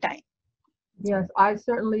high time. Yes, I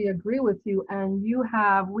certainly agree with you. And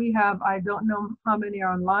we have, I don't know how many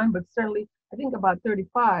are online, but certainly I think about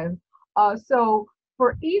 35. So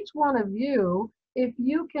for each one of you, if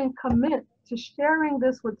you can commit to sharing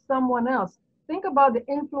this with someone else, think about the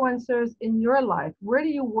influencers in your life. Where do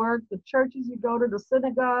you work? The churches you go to, the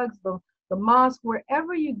synagogues, the mosque,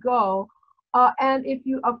 wherever you go. And if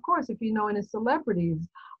you know any celebrities,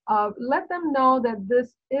 let them know that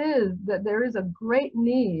that there is a great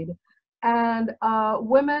need. And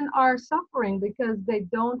women are suffering because they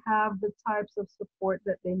don't have the types of support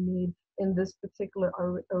that they need in this particular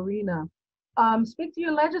arena. Speak to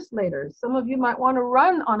your legislators. Some of you might want to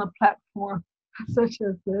run on a platform such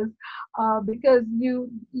as this, because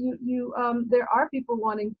there are people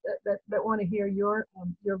wanting that want to hear your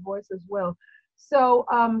voice as well. So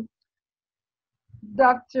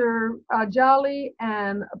Dr. Jolly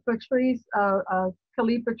and Patrice,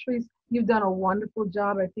 Kali Patrice, you've done a wonderful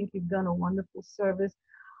job. I think you've done a wonderful service.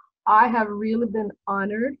 I have really been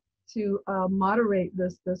honored to moderate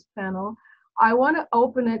this panel. I want to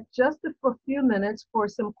open it just for a few minutes for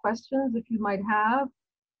some questions if you might have.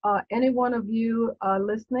 Any one of you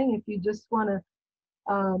listening, if you just want to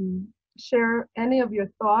share any of your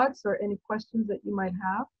thoughts or any questions that you might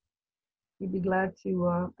have, we'd be glad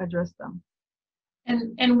to address them.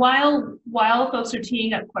 And while folks are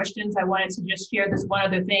teeing up questions, I wanted to just share this one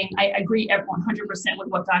other thing. I agree 100% with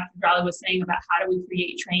what Dr. Jolly was saying about how do we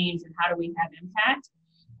create change and how do we have impact.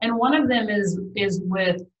 And one of them is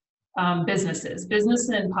with businesses. Business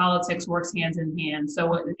and politics works hands in hand.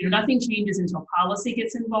 So nothing changes until policy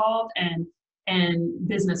gets involved and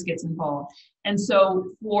business gets involved. And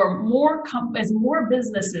so as more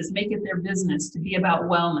businesses make it their business to be about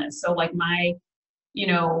wellness. So like my,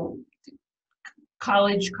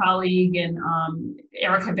 college colleague and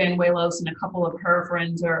Erica Banuelos and a couple of her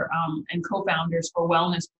friends are and co-founders for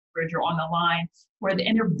Wellness Bridge are on the line, where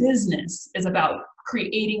their business is about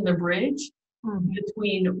creating the bridge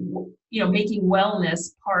between making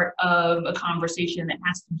wellness part of a conversation that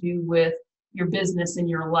has to do with your business and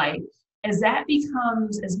your life. As that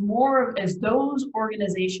becomes, as those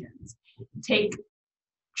organizations take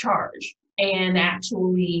charge and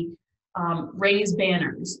actually raise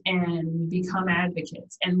banners and become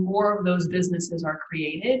advocates, and more of those businesses are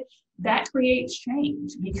created, that creates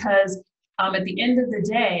change, because at the end of the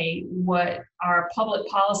day, what our public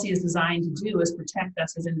policy is designed to do is protect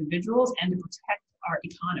us as individuals and to protect our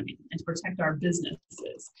economy and to protect our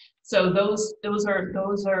businesses. So those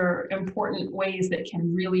are important ways that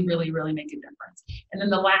can really, really, really make a difference. And then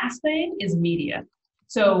the last thing is media.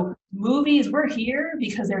 So movies, we're here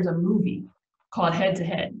because there's a movie called Head to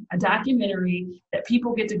Head, a documentary that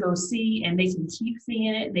people get to go see, and they can keep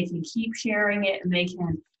seeing it, they can keep sharing it, and they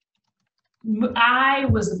can. I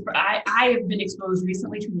have been exposed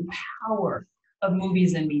recently to the power of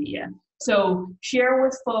movies and media. So share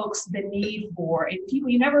with folks the need for, and people,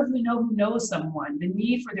 you never really know who knows someone, the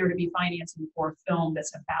need for there to be financing for a film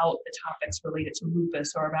that's about the topics related to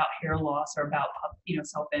lupus or about hair loss or about,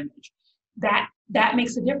 self-image. That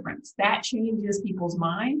makes a difference. That changes people's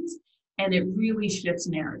minds, and it really shifts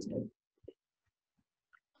narrative.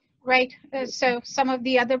 Right. So some of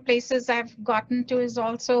the other places I've gotten to is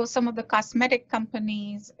also some of the cosmetic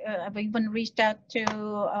companies. I've even reached out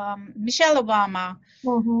to Michelle Obama.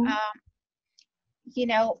 Mm-hmm.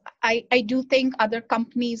 I do think other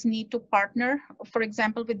companies need to partner, for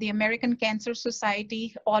example, with the American Cancer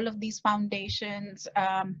Society. All of these foundations,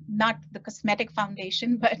 not the cosmetic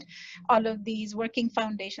foundation, but all of these working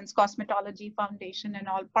foundations, cosmetology foundation, and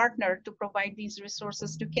all partner to provide these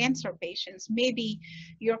resources to cancer patients. Maybe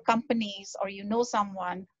your companies or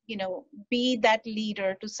someone, be that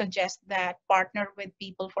leader to suggest that, partner with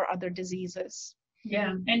people for other diseases.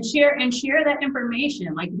 Yeah, and share that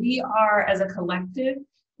information. Like, we are, as a collective,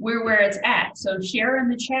 we're where it's at. So share in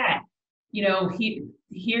the chat,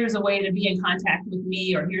 here's a way to be in contact with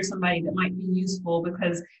me, or here's somebody that might be useful,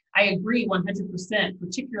 because I agree 100%,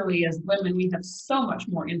 particularly as women, we have so much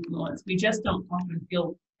more influence. We just don't often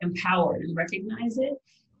feel empowered and recognize it.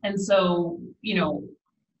 And so,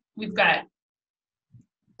 we've got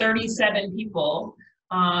 37 people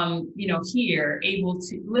here, able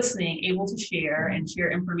to share and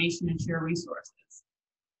share information and share resources.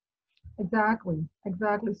 Exactly.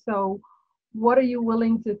 So what are you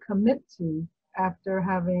willing to commit to after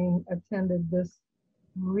having attended this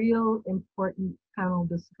real important panel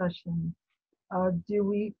discussion?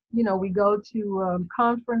 We go to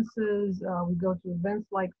conferences, we go to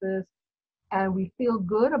events like this, and we feel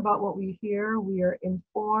good about what we hear, we are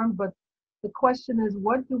informed, but the question is,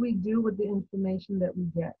 what do we do with the information that we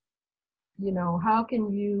get? How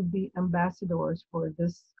can you be ambassadors for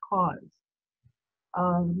this cause?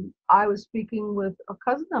 I was speaking with a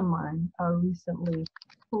cousin of mine recently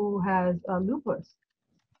who has lupus,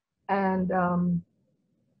 and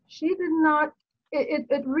she did not,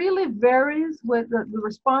 it really varies, with the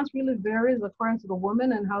response really varies according to the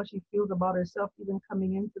woman and how she feels about herself even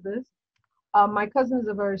coming into this. My cousin is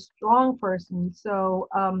a very strong person, so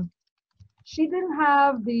she didn't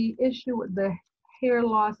have the issue with the hair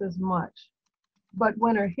loss as much. But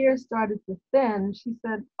when her hair started to thin, she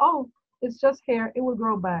said, oh, it's just hair, it will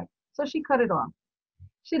grow back. So she cut it off.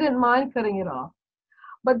 She didn't mind cutting it off.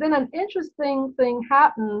 But then an interesting thing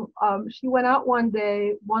happened. She went out one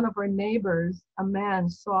day, one of her neighbors, a man,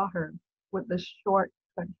 saw her with the short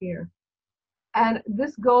cut hair. And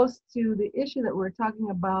this goes to the issue that we're talking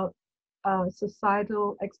about,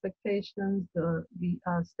 societal expectations, the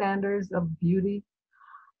standards of beauty.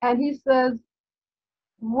 And he says,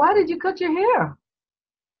 why did you cut your hair?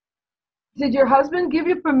 Did your husband give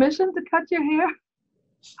you permission to cut your hair?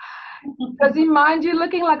 Does he mind you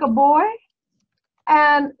looking like a boy?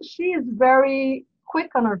 And she is very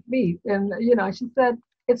quick on her feet. And, she said,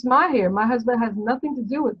 it's my hair. My husband has nothing to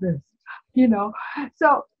do with this,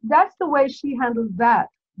 So that's the way she handled that.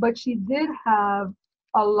 But she did have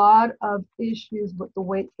a lot of issues with the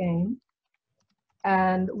weight gain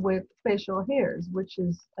and with facial hairs, which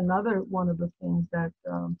is another one of the things that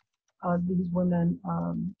these women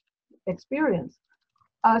experience.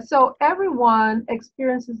 So everyone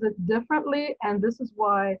experiences it differently, and this is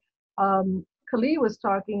why Kali was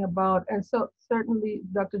talking about, and so certainly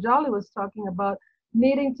Dr. Jolly was talking about,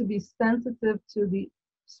 needing to be sensitive to the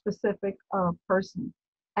specific person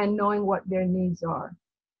and knowing what their needs are.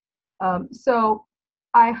 So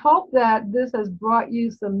I hope that this has brought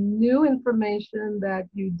you some new information that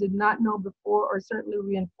you did not know before, or certainly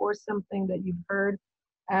reinforced something that you've heard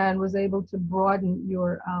and was able to broaden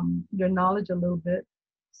your knowledge a little bit.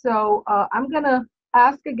 So I'm gonna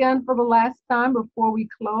ask again for the last time before we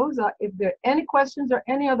close, if there are any questions or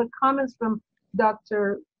any other comments from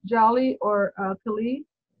Dr. Jolly or Kali,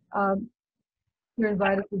 you're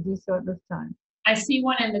invited to do so at this time. I see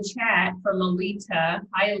one in the chat from Alita.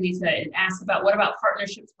 Hi, Alita. It asks about, what about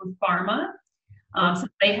partnerships with pharma? So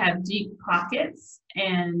they have deep pockets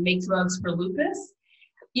and make drugs for lupus.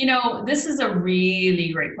 You know, this is a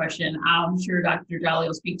really great question. I'm sure Dr. Jolly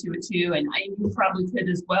will speak to it too, and you probably could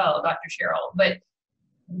as well, Dr. Cheryl. But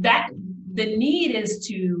the need is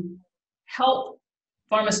to help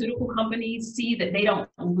pharmaceutical companies see that they don't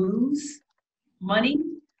lose money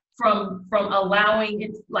from allowing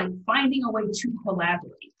it, like finding a way to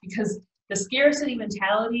collaborate, because the scarcity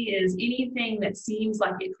mentality is anything that seems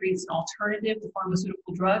like it creates an alternative to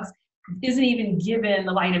pharmaceutical drugs isn't even given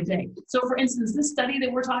the light of day. So for instance, this study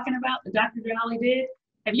that we're talking about that Dr. Jolly did,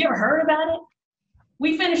 have you ever heard about it?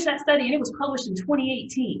 We finished that study and it was published in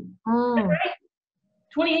 2018. Is that right?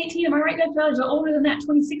 2018, am I right, Dr. Jolly? Or older than that,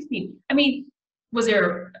 2016. I mean, was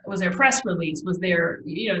there a press release? Was there,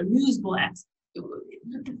 news blasts?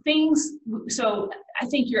 Things, so I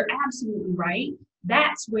think you're absolutely right.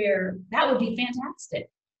 That's where, that would be fantastic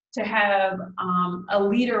to have a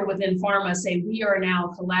leader within pharma say, we are now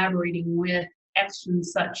collaborating with X and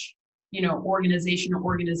such, organization or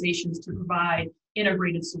organizations to provide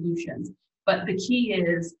integrated solutions. But the key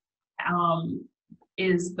is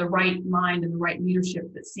the right mind and the right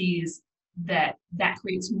leadership that sees that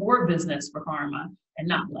creates more business for pharma and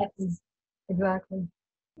not less. Exactly.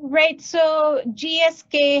 Right. So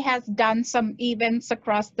GSK has done some events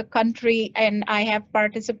across the country, and I have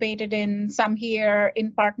participated in some here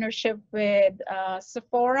in partnership with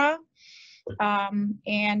Sephora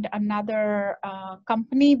and another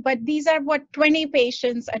company. But these are 20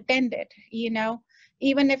 patients attended,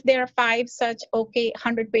 Even if there are 5 such,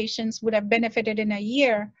 100 patients would have benefited in a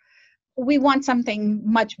year. We want something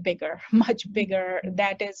much bigger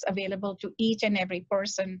that is available to each and every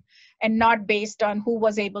person and not based on who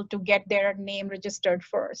was able to get their name registered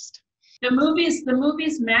first. The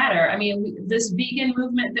movies matter. I mean, this vegan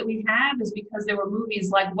movement that we have is because there were movies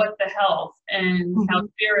like What the Health and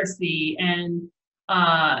Cowspiracy and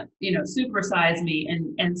Super Size Me,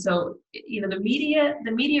 and so the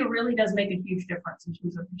media really does make a huge difference in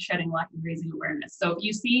terms of shedding light and raising awareness. So if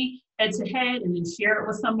you see Head to Head and then share it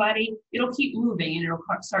with somebody, it'll keep moving and it'll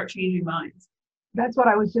start changing minds. That's what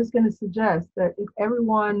I was just going to suggest, that if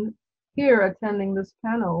everyone here attending this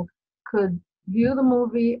panel could view the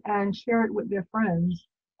movie and share it with their friends,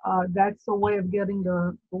 that's a way of getting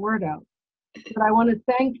the word out. But I want to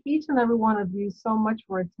thank each and every one of you so much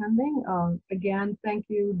for attending. Again, thank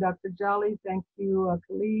you, Dr. Jolly. Thank you,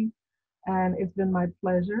 Kali. And it's been my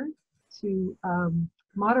pleasure to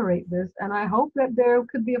moderate this. And I hope that there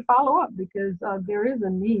could be a follow-up, because there is a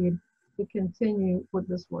need to continue with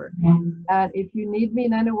this work. And if you need me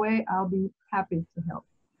in any way, I'll be happy to help.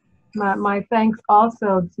 My thanks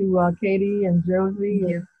also to Katie and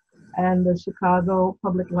Josie and the Chicago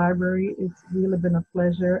Public Library. It's really been a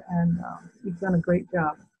pleasure, and you've done a great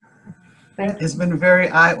job. Thank you. It's been very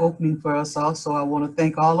eye-opening for us also. I want to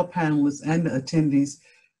thank all the panelists and the attendees.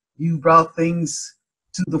 You brought things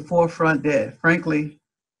to the forefront that, frankly,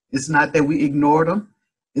 it's not that we ignored them.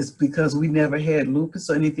 It's because we never had lupus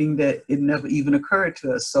or anything, that it never even occurred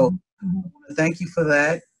to us. So I want to thank you for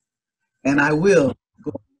that. And I will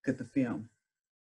go look at the film.